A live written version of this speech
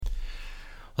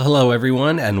Hello,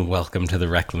 everyone, and welcome to the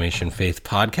Reclamation Faith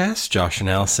Podcast. Josh and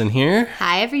Allison here.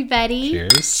 Hi, everybody.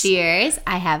 Cheers. Cheers.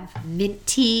 I have mint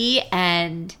tea,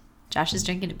 and Josh is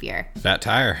drinking a beer. Fat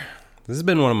Tire. This has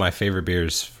been one of my favorite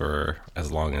beers for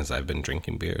as long as I've been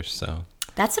drinking beers, so...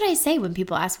 That's what I say when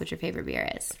people ask what your favorite beer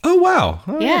is. Oh, wow.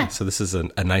 Oh, yeah. So this is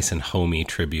a nice and homey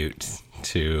tribute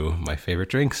to my favorite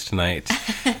drinks tonight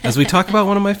as we talk about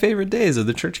one of my favorite days of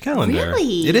the church calendar.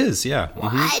 Really? It is, yeah.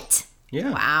 What? Mm-hmm.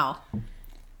 Yeah. Wow.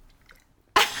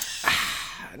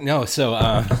 No, so...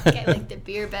 I like the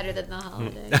beer better than the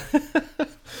holiday.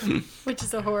 Which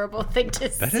is a horrible thing to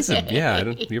say. That isn't,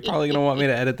 yeah. You're probably going to want me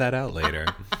to edit that out later.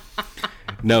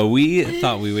 No, we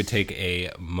thought we would take a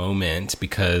moment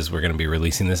because we're going to be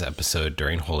releasing this episode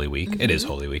during Holy Week. Mm-hmm. It is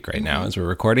Holy Week right now as we're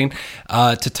recording.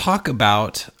 To talk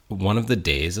about one of the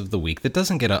days of the week that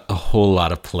doesn't get a whole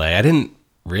lot of play. I didn't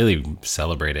really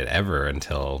celebrate it ever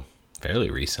until fairly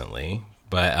recently.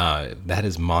 But that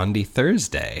is Maundy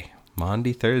Thursday.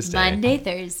 Monday, Thursday.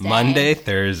 Monday,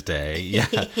 Thursday. Yeah.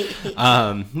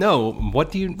 No,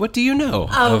 what do you know?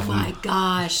 Oh my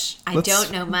gosh. I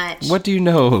don't know much. What do you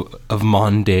know of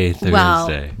Maundy, Thursday? Well,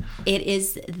 it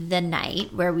is the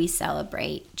night where we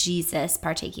celebrate Jesus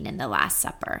partaking in the Last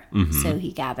Supper. Mm-hmm. So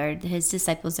he gathered his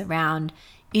disciples around,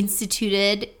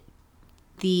 instituted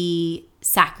the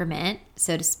sacrament,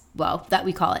 that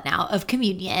we call it now, of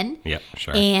communion. Yep,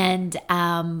 sure. And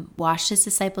washed his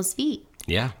disciples' feet.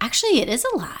 Yeah. Actually, it is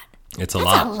a lot. It's a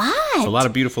lot. It's a lot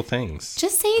of beautiful things.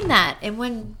 Just saying that in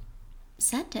one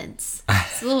sentence.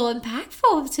 It's a little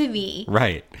impactful to me.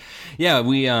 Right. Yeah,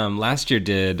 we last year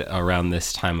did around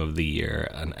this time of the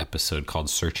year an episode called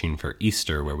Searching for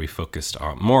Easter, where we focused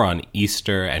more on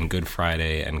Easter and Good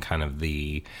Friday and kind of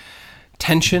the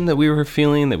tension that we were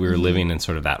feeling, that we were living in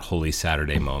sort of that Holy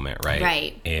Saturday moment, right?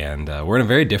 Right. And we're in a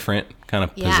very different kind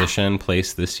of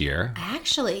place this year.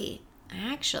 Actually,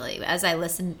 as I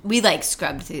listened, we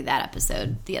scrubbed through that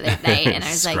episode the other day, and I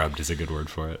was scrubbed is a good word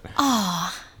for it.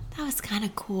 Oh, that was kind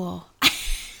of cool.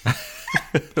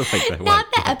 Not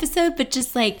the episode, but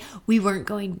just we weren't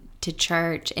going to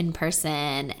church in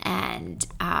person, and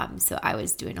so I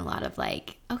was doing a lot of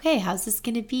okay, how's this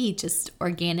going to be? Just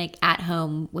organic at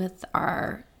home with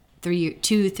our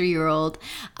 3-year-old.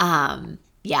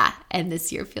 Yeah, and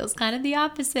this year feels kind of the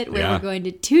opposite, where we're going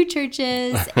to 2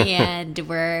 churches, and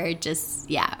we're just,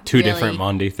 Two different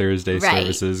Maundy, Thursday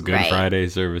services, Good Friday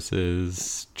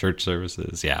services, church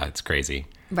services. Yeah, it's crazy.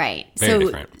 Right. Very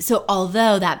different. So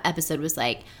although that episode was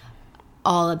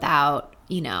all about,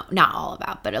 not all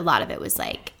about, but a lot of it was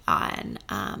on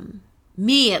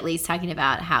me at least talking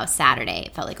about how Saturday,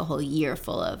 it felt like a whole year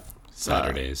full of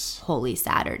Saturdays. Holy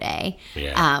Saturday.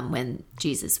 Yeah. When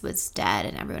Jesus was dead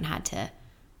and everyone had to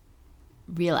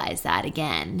realize that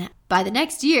again. By the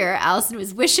next year, Allison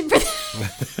was wishing for that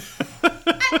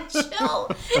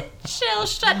chill,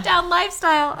 shut down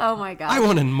lifestyle. Oh my God. I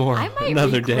wanted more. I might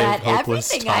another day of regret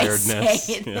hopeless everything tiredness. I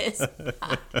say in this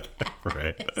podcast,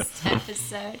 Right. this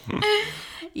episode.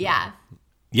 Yeah.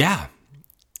 Yeah.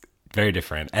 Very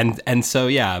different. And so,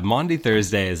 Maundy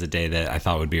Thursday is a day that I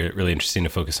thought would be really interesting to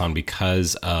focus on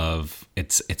because of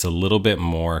it's a little bit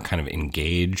more kind of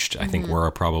engaged. I think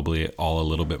we're probably all a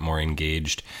little bit more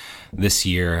engaged this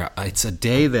year. It's a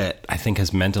day that I think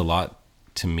has meant a lot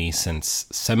to me since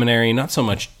seminary, not so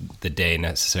much the day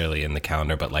necessarily in the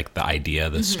calendar, but the idea,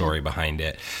 the story behind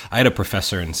it. I had a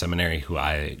professor in seminary who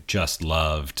I just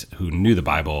loved, who knew the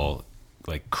Bible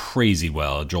crazy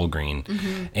well, Joel Green.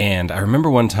 And I remember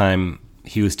one time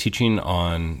he was teaching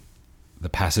on the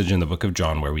passage in the book of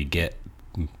John where we get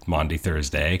Maundy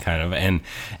Thursday kind of, and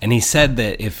he said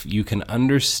that if you can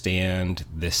understand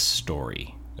this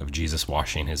story of Jesus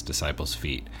washing his disciples'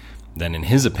 feet, then in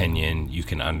his opinion, you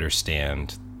can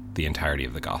understand the entirety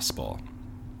of the gospel.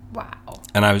 Wow.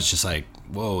 And I was just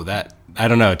whoa, that, I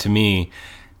don't know, to me,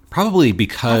 probably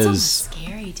because... That's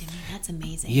scary to me. That's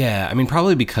amazing. Yeah, I mean,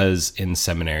 probably because in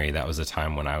seminary, that was a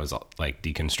time when I was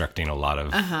deconstructing a lot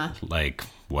of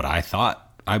what I thought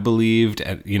I believed,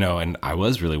 and I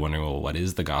was really wondering, well, what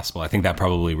is the gospel? I think that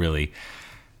probably really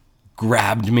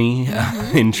grabbed me,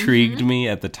 intrigued me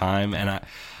at the time, and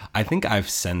I think I've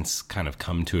since kind of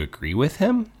come to agree with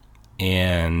him,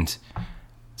 and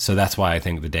so that's why I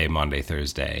think the day Maundy,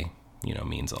 Thursday,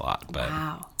 means a lot. But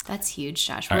wow. That's huge,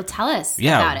 Josh. Well, tell us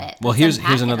about it. Well, here's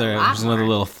another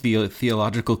little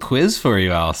theological quiz for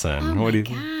you, Allison. Oh what my do you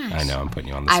gosh. I know I'm putting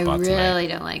you on the spot tonight. I really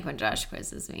don't like when Josh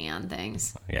quizzes me on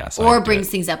things. Yeah, so or brings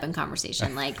things up in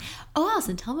conversation oh,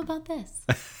 Allison, tell him about this.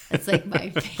 That's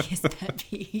my biggest pet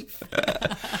peeve.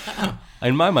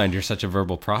 In my mind, you're such a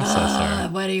verbal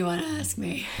processor. What do you want to ask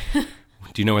me?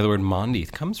 Do you know where the word Maundy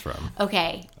comes from?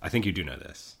 Okay. I think you do know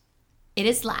this. It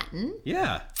is Latin.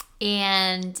 Yeah.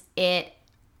 And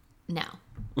no.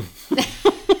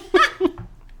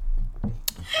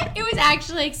 It was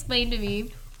actually explained to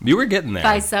me You were getting there.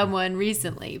 by someone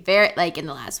recently, very like in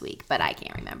the last week, but I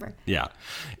can't remember. Yeah.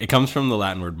 It comes from the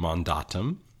Latin word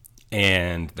mandatum,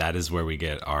 and that is where we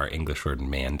get our English word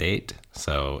mandate.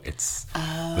 So it's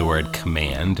the word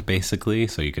command, basically.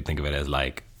 So you could think of it as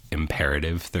like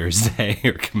imperative Thursday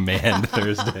or command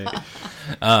Thursday.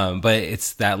 But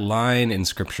it's that line in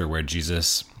Scripture where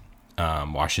Jesus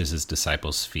washes his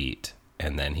disciples' feet,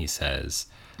 and then he says,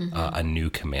 a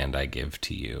new command I give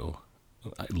to you,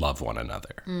 love one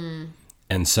another.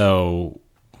 And so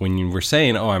when you were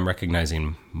saying, oh, I'm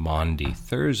recognizing Maundy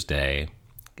Thursday,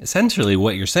 essentially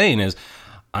what you're saying is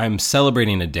I'm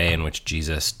celebrating a day in which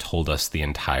Jesus told us the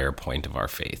entire point of our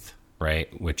faith,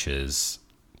 right? Which is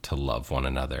to love one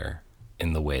another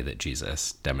in the way that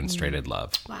Jesus demonstrated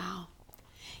love. Wow.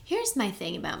 Here's my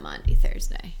thing about Maundy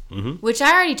Thursday, which I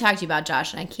already talked to you about,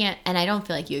 Josh, and I don't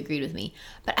feel like you agreed with me,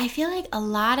 but I feel like a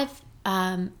lot of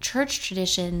church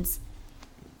traditions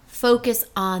focus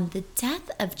on the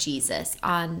death of Jesus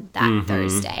on that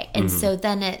Thursday. And so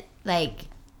then it like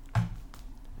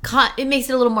it makes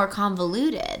it a little more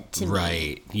convoluted to me.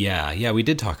 Right. Yeah, we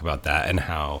did talk about that and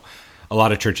how a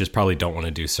lot of churches probably don't want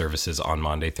to do services on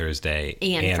Maundy, Thursday,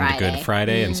 and Friday. Good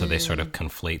Friday, and so they sort of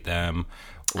conflate them.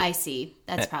 I see.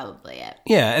 That's probably it.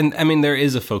 Yeah, and I mean, there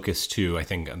is a focus too. I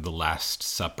think the Last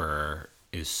Supper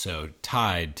is so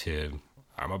tied to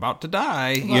I'm about to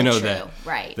die, Well, true. that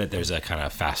Right. that there's a kind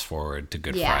of fast forward to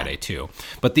Good Yeah. Friday too.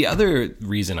 But the other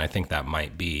reason I think that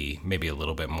might be maybe a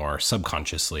little bit more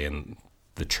subconsciously in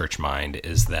the church mind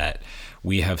is that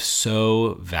we have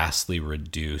so vastly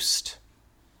reduced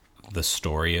the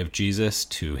story of Jesus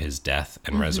to his death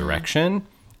and resurrection,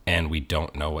 and we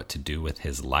don't know what to do with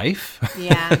his life.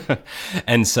 Yeah.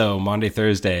 And so Maundy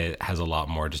Thursday has a lot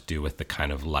more to do with the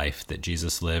kind of life that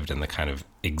Jesus lived and the kind of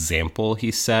example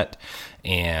he set,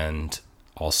 and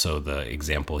also the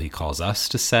example he calls us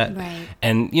to set. Right.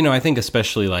 And, I think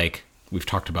especially like we've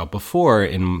talked about before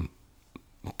in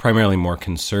primarily more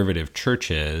conservative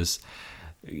churches,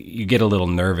 you get a little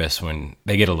nervous when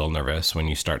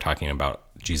you start talking about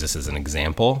Jesus as an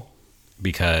example,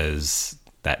 because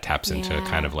that taps into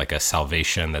kind of like a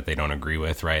salvation that they don't agree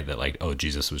with, right? That like, oh,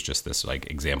 Jesus was just this like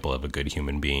example of a good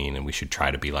human being and we should try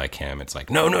to be like him. It's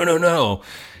like, no.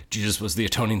 Jesus was the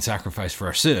atoning sacrifice for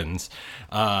our sins.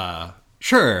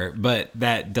 Sure, but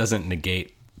that doesn't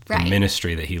negate the Right.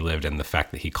 ministry that he lived and the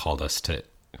fact that he called us to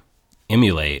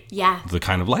emulate the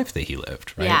kind of life that he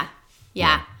lived, right?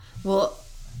 Yeah. Well,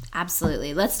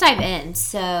 absolutely. Let's dive in.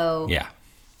 So Yeah.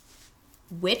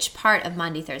 which part of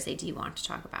Maundy Thursday do you want to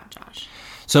talk about, Josh?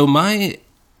 So my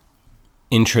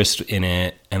interest in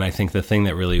it, and I think the thing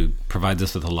that really provides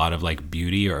us with a lot of like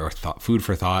beauty or food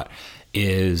for thought,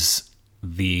 is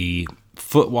the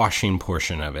foot washing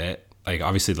portion of it. Like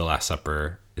obviously the Last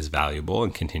Supper is valuable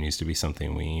and continues to be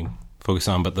something we focus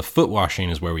on, but the foot washing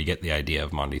is where we get the idea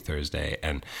of Maundy Thursday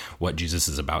and what Jesus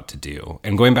is about to do.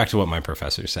 And going back to what my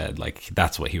professor said, like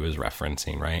that's what he was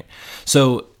referencing, right?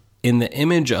 So in the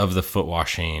image of the foot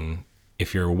washing,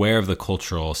 if you're aware of the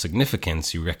cultural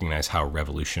significance, you recognize how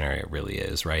revolutionary it really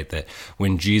is, right? That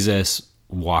when Jesus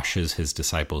washes his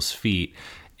disciples' feet,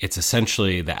 it's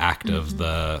essentially the act of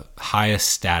the highest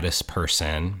status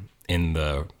person in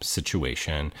the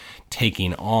situation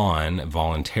taking on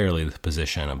voluntarily the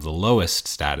position of the lowest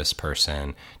status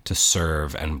person to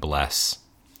serve and bless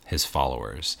his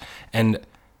followers. And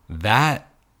that,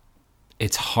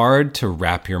 it's hard to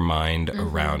wrap your mind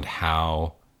around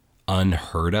how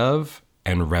unheard of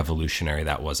and revolutionary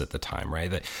that was at the time, right?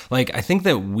 That, like, I think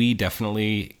that we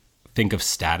definitely think of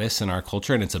status in our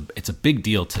culture, and it's a big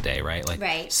deal today, right? Like,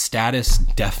 Right. Status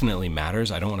definitely matters.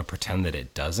 I don't want to pretend that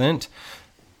it doesn't,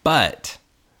 but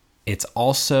it's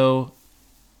also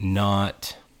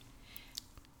not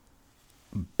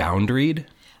boundaried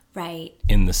Right.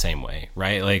 in the same way,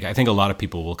 right? Like, I think a lot of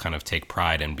people will kind of take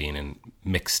pride in being in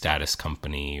mixed status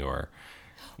company or,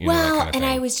 that Well, kind of and thing.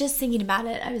 I was just thinking about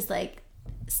it. I was like,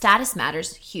 status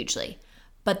matters hugely,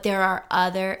 but there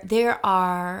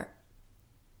are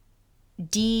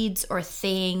deeds or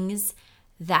things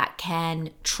that can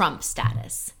trump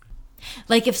status.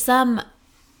 Like if some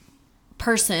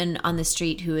person on the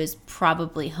street who is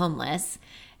probably homeless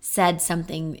said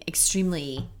something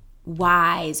extremely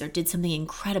wise or did something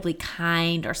incredibly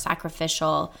kind or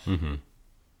sacrificial,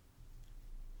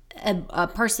 a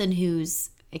person who's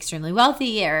extremely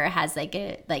wealthy or has like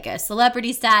a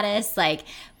celebrity status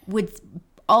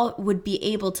would be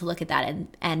able to look at that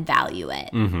and value it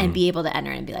and be able to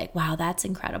enter and be like, wow, that's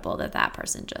incredible that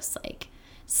person just like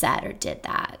said or did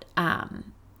that.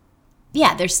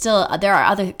 Yeah, there are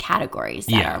other categories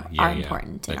that are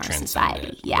important in our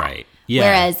society. Yeah. Right. Yeah.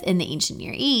 Whereas in the ancient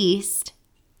Near East,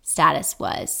 status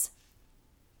was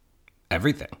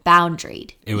everything.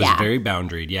 Boundaried. It was very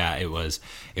boundaried. Yeah, it was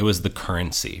the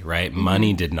currency, right? Mm-hmm.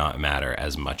 Money did not matter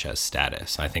as much as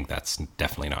status. I think that's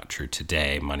definitely not true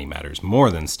today. Money matters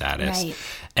more than status. Right.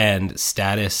 And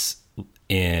status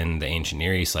in the ancient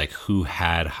Near East, like who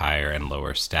had higher and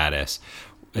lower status,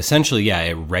 essentially,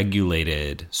 it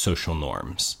regulated social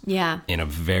norms. Yeah. In a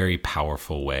very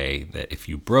powerful way that if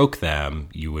you broke them,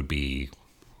 you would be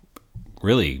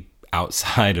really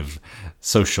outside of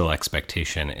social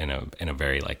expectation in a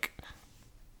very like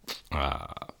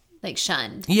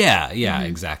shunned. Yeah,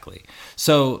 exactly.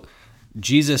 So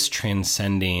Jesus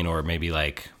transcending or maybe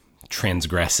like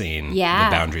transgressing the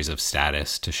boundaries of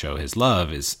status to show his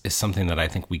love is something that I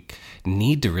think we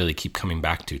need to really keep coming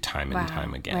back to time and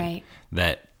time again. Right.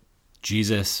 That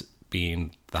Jesus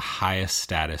being the highest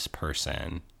status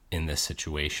person in this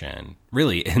situation,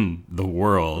 really in the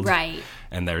world. Right.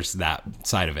 And there's that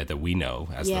side of it that we know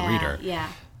as the reader. Yeah.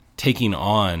 Taking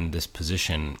on this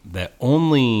position that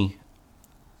only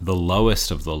the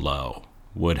lowest of the low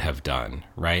would have done,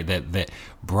 right? That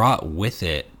brought with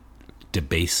it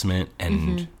debasement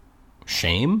and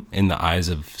shame in the eyes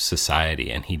of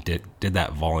society. And he did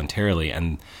that voluntarily.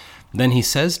 And then he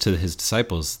says to his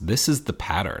disciples, this is the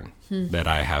pattern that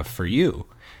I have for you.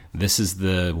 This is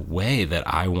the way that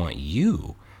I want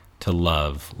you to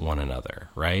love one another,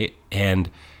 right? And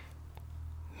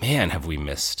man, have we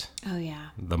missed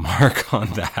the mark on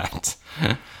that.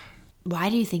 Why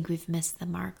do you think we've missed the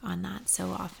mark on that so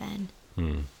often?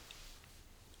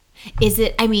 Is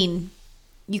it, I mean,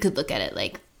 you could look at it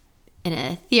like in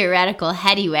a theoretical,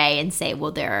 heady way and say,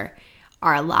 well, there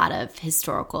are a lot of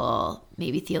historical,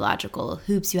 maybe theological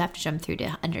hoops you have to jump through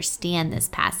to understand this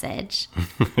passage.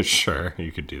 Sure,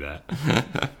 you could do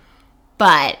that.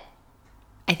 But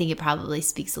I think it probably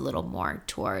speaks a little more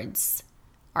towards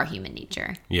our human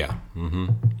nature. Yeah. Mm-hmm.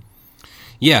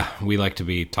 Yeah, we like to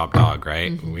be top dog,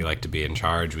 right? Mm-hmm. We like to be in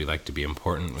charge. We like to be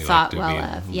important. We like to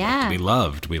be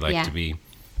loved. We like to be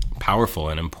powerful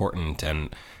and important.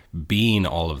 And being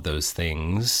all of those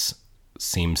things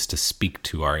seems to speak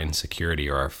to our insecurity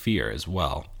or our fear as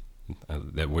well.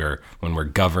 That when we're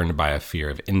governed by a fear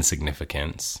of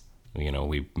insignificance,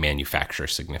 we manufacture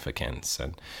significance.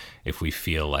 And if we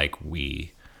feel like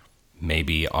we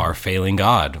maybe are failing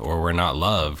God or we're not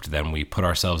loved, then we put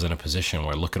ourselves in a position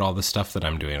where look at all the stuff that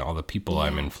I'm doing, all the people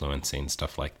I'm influencing,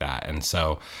 stuff like that. And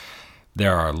so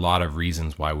there are a lot of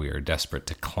reasons why we are desperate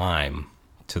to climb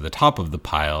to the top of the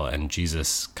pile, and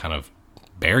Jesus kind of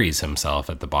buries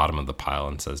himself at the bottom of the pile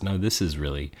and says, no, this is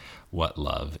really what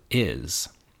love is.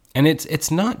 And it's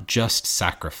not just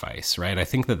sacrifice, right? I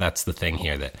think that's the thing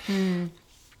here that,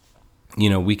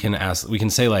 we can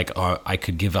say like, oh, I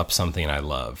could give up something I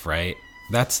love, right?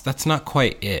 That's not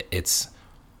quite it. It's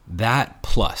that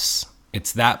plus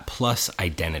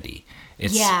identity.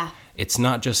 It's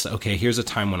not just, okay, here's a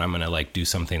time when I'm going to like do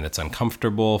something that's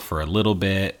uncomfortable for a little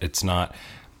bit. It's not,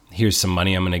 here's some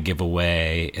money I'm going to give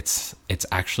away. It's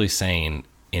actually saying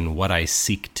in what I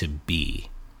seek to be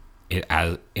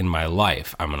in my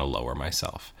life, I'm going to lower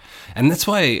myself. And that's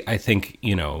why I think,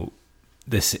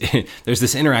 there's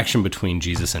this interaction between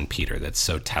Jesus and Peter that's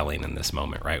so telling in this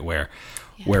moment, right? Where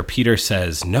Peter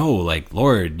says, no, like,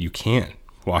 Lord, you can't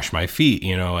wash my feet,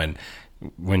 and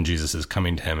when Jesus is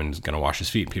coming to him and is going to wash his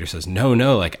feet, Peter says, no,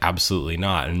 like, absolutely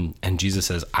not. And Jesus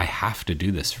says, I have to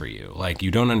do this for you. Like,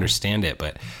 you don't understand it,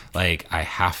 but like, I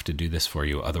have to do this for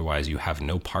you. Otherwise you have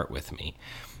no part with me.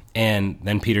 And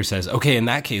then Peter says, okay, in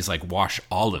that case, like, wash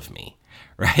all of me.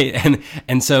 Right.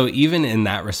 And so even in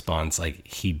that response, like,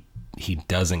 he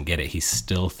doesn't get it. He's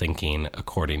still thinking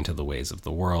according to the ways of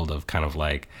the world of kind of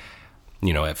like,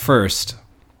 at first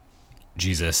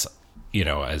Jesus,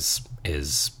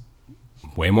 is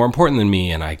way more important than me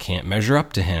and I can't measure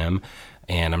up to him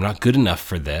and I'm not good enough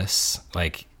for this.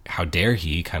 Like, how dare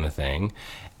he, kind of thing.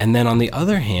 And then on the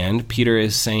other hand, Peter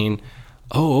is saying,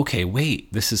 oh, okay,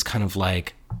 wait, this is kind of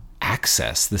like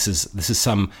access. This is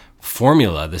some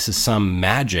formula. This is some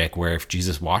magic where if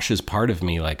Jesus washes part of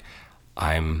me, like,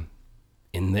 I'm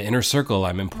in the inner circle,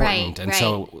 I'm important.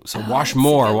 So wash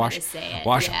more,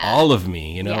 wash all of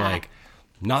me, like,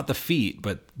 not the feet,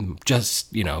 but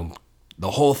just, the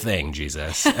whole thing,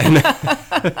 Jesus. And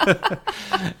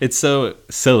it's so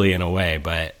silly in a way,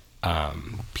 but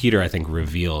Peter, I think,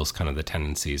 reveals kind of the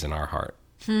tendencies in our heart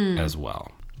as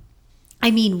well.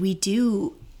 I mean, we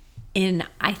do in,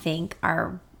 I think,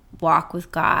 our walk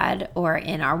with God or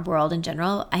in our world in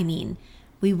general. I mean,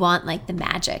 we want like the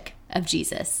magic of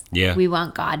Jesus. Yeah. We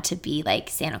want God to be like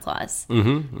Santa Claus.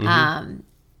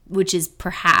 Which is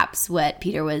perhaps what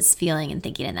Peter was feeling and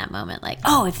thinking in that moment. Like,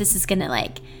 oh, if this is going to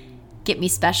like get me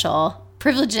special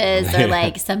privileges or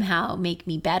like somehow make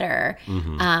me better,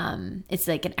 it's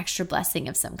like an extra blessing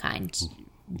of some kind.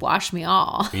 Wash me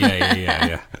all.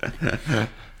 Yeah.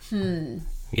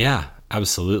 Yeah,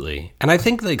 absolutely. And I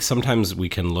think like sometimes we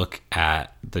can look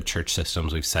at the church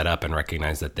systems we've set up and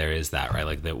recognize that there is that, right?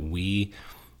 Like that we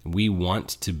want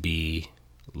to be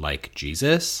like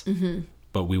Jesus,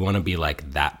 but we want to be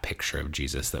like that picture of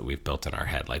Jesus that we've built in our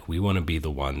head. Like we want to be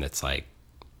the one that's like,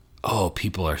 oh,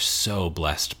 people are so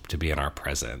blessed to be in our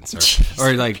presence,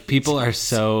 or like people are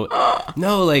so,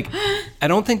 no, like I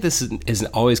don't think this is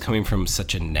always coming from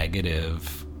such a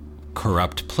negative,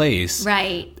 corrupt place.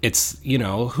 Right. It's, you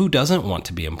know, who doesn't want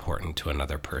to be important to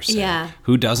another person? Yeah.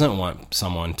 Who doesn't want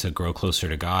someone to grow closer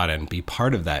to God and be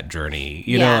part of that journey?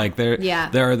 You know, like there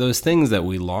are those things that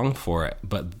we long for,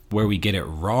 but where we get it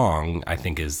wrong, I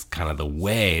think, is kind of the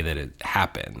way that it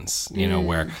happens, you know,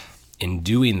 where in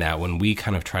doing that, when we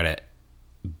kind of try to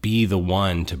be the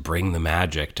one to bring the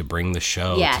magic, to bring the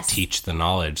show, to teach the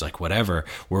knowledge, like whatever,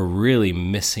 we're really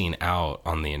missing out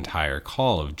on the entire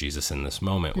call of Jesus in this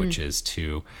moment, which is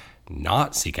to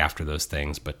not seek after those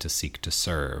things, but to seek to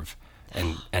serve,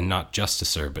 and not just to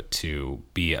serve, but to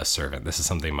be a servant. This is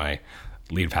something my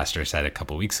lead pastor said a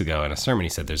couple weeks ago in a sermon. He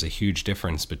said there's a huge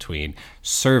difference between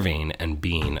serving and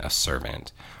being a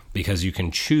servant, because you can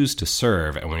choose to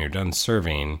serve, and when you're done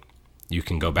serving, you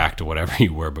can go back to whatever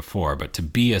you were before. But to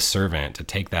be a servant, to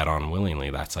take that on willingly,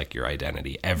 that's like your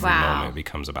identity. Every moment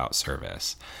becomes about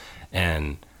service.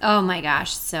 And oh my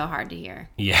gosh, so hard to hear.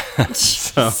 Yeah.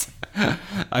 So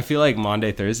I feel like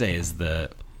Maundy Thursday is the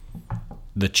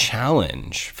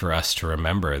challenge for us to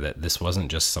remember that this wasn't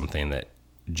just something that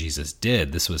Jesus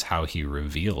did. This was how he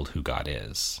revealed who God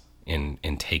is in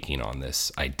taking on this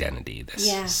identity,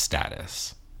 this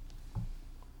status.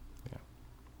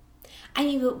 I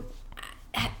mean, but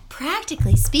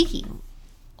practically speaking,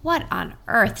 what on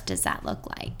earth does that look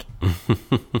like?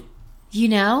 You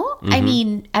know? I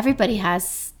mean, everybody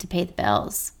has to pay the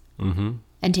bills and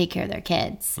take care of their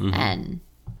kids. And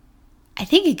I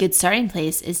think a good starting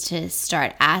place is to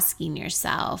start asking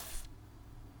yourself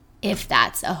if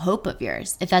that's a hope of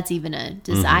yours, if that's even a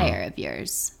desire of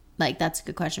yours. Like, that's a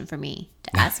good question for me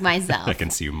to ask myself. I can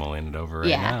see you mulling it over right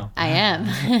now. I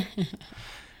am.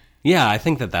 Yeah, I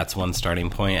think that that's one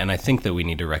starting point, and I think that we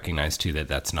need to recognize too that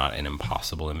that's not an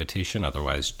impossible invitation.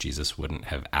 Otherwise, Jesus wouldn't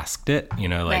have asked it. You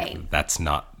know, like that's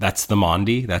the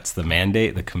Maundy, that's the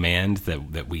mandate, the command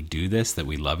that we do this, that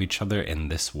we love each other in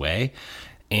this way,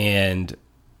 and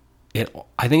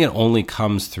I think it only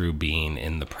comes through being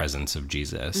in the presence of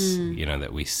Jesus. You know,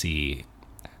 that we see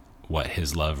what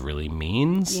his love really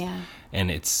means. Yeah. And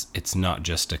it's not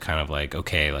just a kind of like,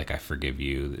 okay, like I forgive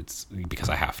you. It's because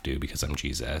I have to, because I'm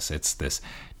Jesus. It's this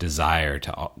desire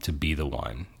to be the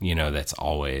one, you know, that's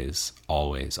always,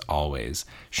 always, always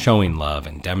showing love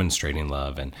and demonstrating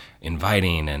love and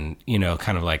inviting, and, you know,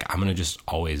 kind of like, I'm going to just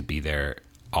always be there,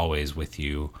 always with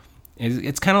you.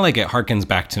 It's kind of like it harkens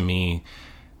back to me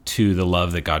to the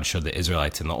love that God showed the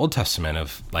Israelites in the Old Testament,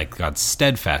 of like God's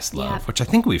steadfast love, which I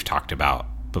think we've talked about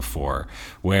before,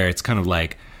 where it's kind of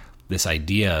like this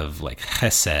idea of like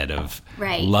chesed, of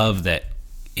love that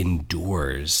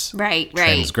endures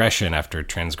transgression after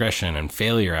transgression and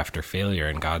failure after failure,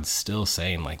 and God's still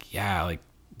saying like, yeah, like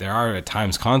there are at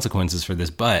times consequences for this,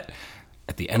 but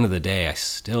at the end of the day, I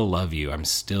still love you. I'm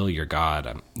still your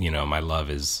God. You know, my love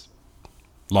is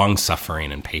long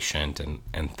suffering and patient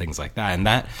and things like that. And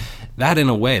that in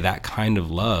a way, that kind of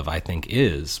love, I think,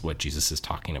 is what Jesus is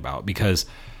talking about, because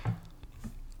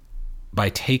by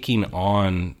taking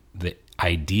on the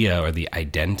idea or the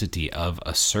identity of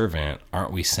a servant,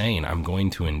 aren't we saying, I'm going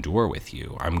to endure with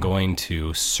you, I'm going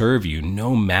to serve you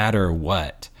no matter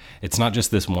what? It's not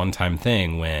just this one-time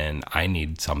thing when I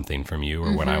need something from you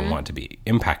or when I want to be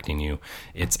impacting you.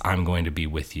 It's, I'm going to be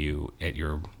with you at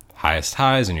your highest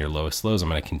highs and your lowest lows. I'm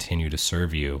going to continue to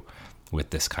serve you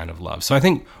with this kind of love. So I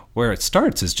think where it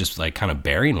starts is just like kind of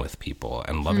bearing with people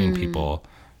and loving people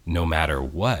no matter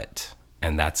what.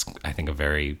 And that's, I think, a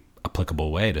very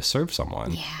applicable way to serve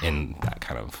someone in that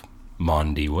kind of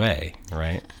Maundy way,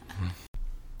 right?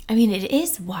 I mean, it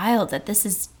is wild that this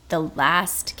is the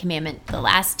last commandment, the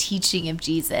last teaching of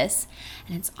Jesus.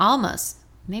 And it's almost,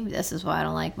 maybe this is why I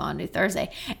don't like Maundy Thursday.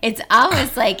 It's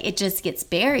almost like it just gets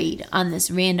buried on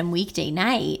this random weekday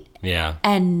night. Yeah.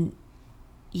 And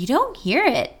you don't hear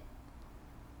it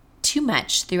too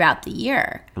much throughout the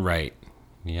year. Right.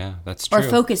 Yeah, that's true. Or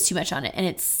focus too much on it. And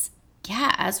it's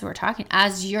yeah, as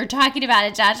you're talking about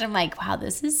it, Josh, I'm like, wow,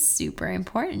 this is super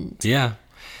important. Yeah.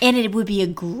 And it would be a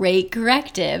great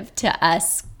corrective to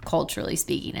us, culturally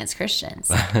speaking, as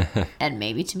Christians. And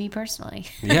maybe to me personally.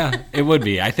 Yeah, it would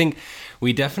be. I think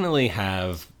we definitely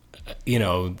have,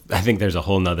 I think there's a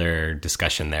whole nother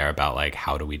discussion there about like,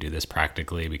 how do we do this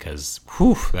practically? Because,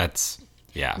 that's,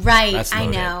 yeah. Right, that's I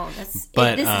loaded. know. This is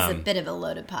a bit of a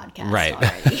loaded podcast right.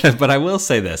 already. But I will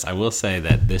say this. I will say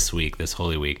that this week, this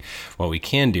Holy Week, what we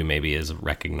can do maybe is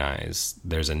recognize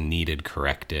there's a needed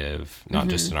corrective, not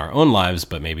just in our own lives,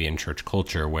 but maybe in church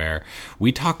culture, where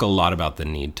we talk a lot about the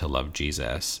need to love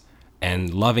Jesus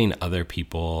and loving other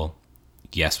people.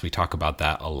 Yes, we talk about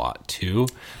that a lot too,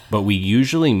 but we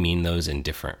usually mean those in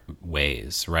different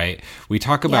ways, right? We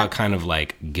talk about kind of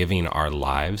like giving our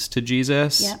lives to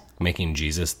Jesus, making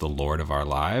Jesus the Lord of our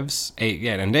lives.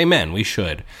 Yeah, and amen, we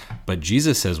should. But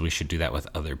Jesus says we should do that with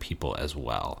other people as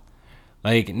well.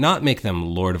 Like, not make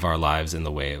them Lord of our lives in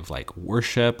the way of like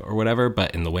worship or whatever,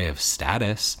 but in the way of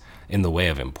status, in the way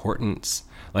of importance.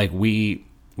 Like we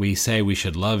say we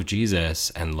should love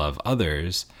Jesus and love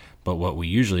others, but what we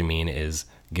usually mean is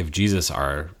give Jesus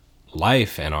our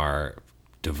life and our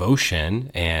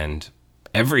devotion and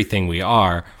everything we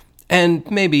are, and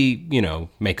maybe,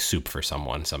 make soup for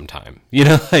someone sometime.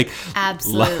 Like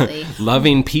Absolutely.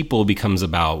 Loving people becomes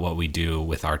about what we do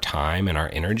with our time and our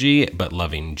energy, but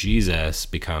loving Jesus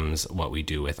becomes what we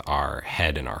do with our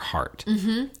head and our heart.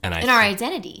 Mm-hmm. And our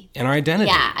identity. And our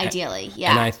identity. Yeah, ideally. Yeah.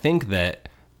 And I think that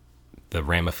the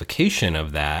ramification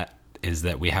of that is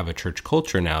that we have a church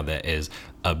culture now that is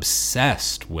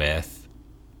obsessed with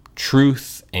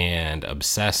truth and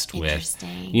obsessed with,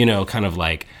 kind of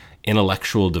like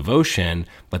intellectual devotion,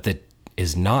 but that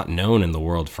is not known in the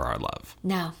world for our love.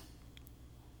 No.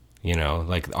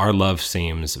 Like our love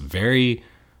seems very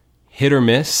hit or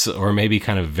miss, or maybe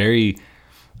kind of very,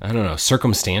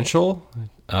 circumstantial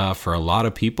for a lot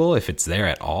of people, if it's there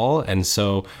at all. And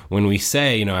so when we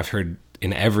say, I've heard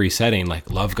in every setting,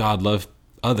 like love God, love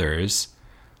others,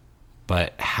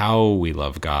 but how we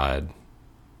love God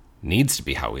needs to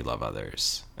be how we love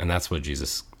others. And that's what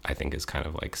Jesus, I think, is kind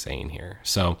of like saying here.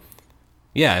 So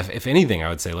yeah, if anything, I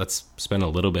would say let's spend a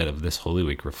little bit of this Holy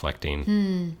Week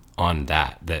reflecting on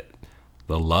that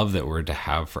the love that we're to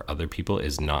have for other people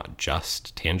is not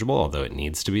just tangible, although it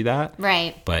needs to be that.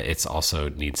 Right. But it's also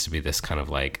needs to be this kind of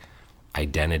like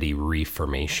identity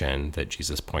reformation that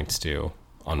Jesus points to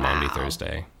on Maundy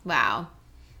Thursday. Wow.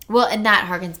 Well, and that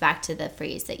harkens back to the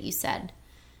phrase that you said.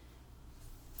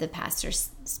 The pastor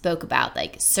spoke about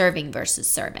like serving versus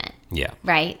servant. Yeah.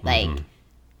 Right? Like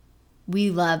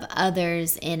we love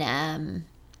others in a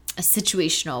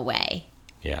situational way.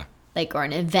 Yeah. Like, or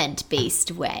an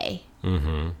event-based way.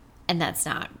 Mm-hmm. And that's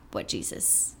not what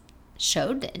Jesus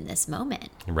showed in this moment.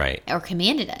 Right. Or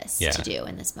commanded us to do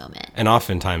in this moment. And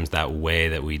oftentimes that way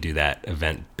that we do that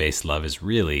event-based love is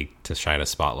really to shine a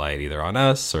spotlight either on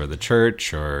us or the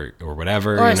church or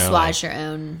whatever. Or assuage your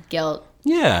own guilt.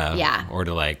 Yeah. Yeah. Or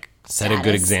to like set a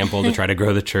good example to try to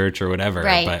grow the church or whatever.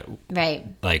 Right.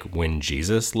 But like when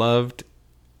Jesus loved,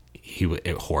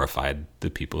 it horrified the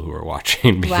people who were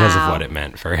watching because of what it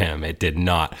meant for him. It did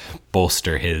not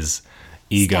bolster his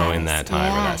ego in that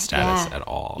time or that status at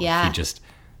all. Yeah. He just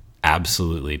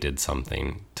absolutely did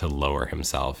something to lower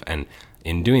himself. And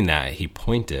in doing that, he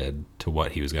pointed to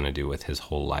what he was going to do with his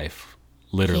whole life,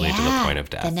 literally to the point of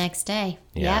death. The next day.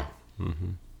 Yeah. Yep. Mm-hmm.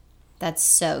 That's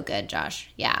so good,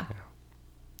 Josh. Yeah.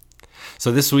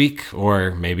 So this week,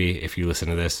 or maybe if you listen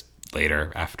to this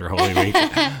later after Holy Week,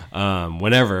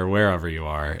 whenever, wherever you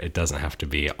are, it doesn't have to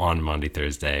be on Maundy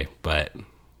Thursday, but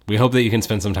we hope that you can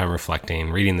spend some time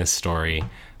reflecting, reading this story,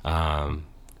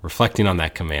 reflecting on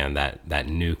that command, that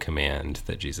new command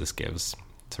that Jesus gives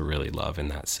to really love in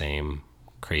that same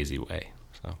crazy way.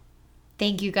 So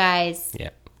thank you guys. Yeah.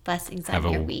 Blessings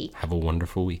on your week. Have a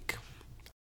wonderful week.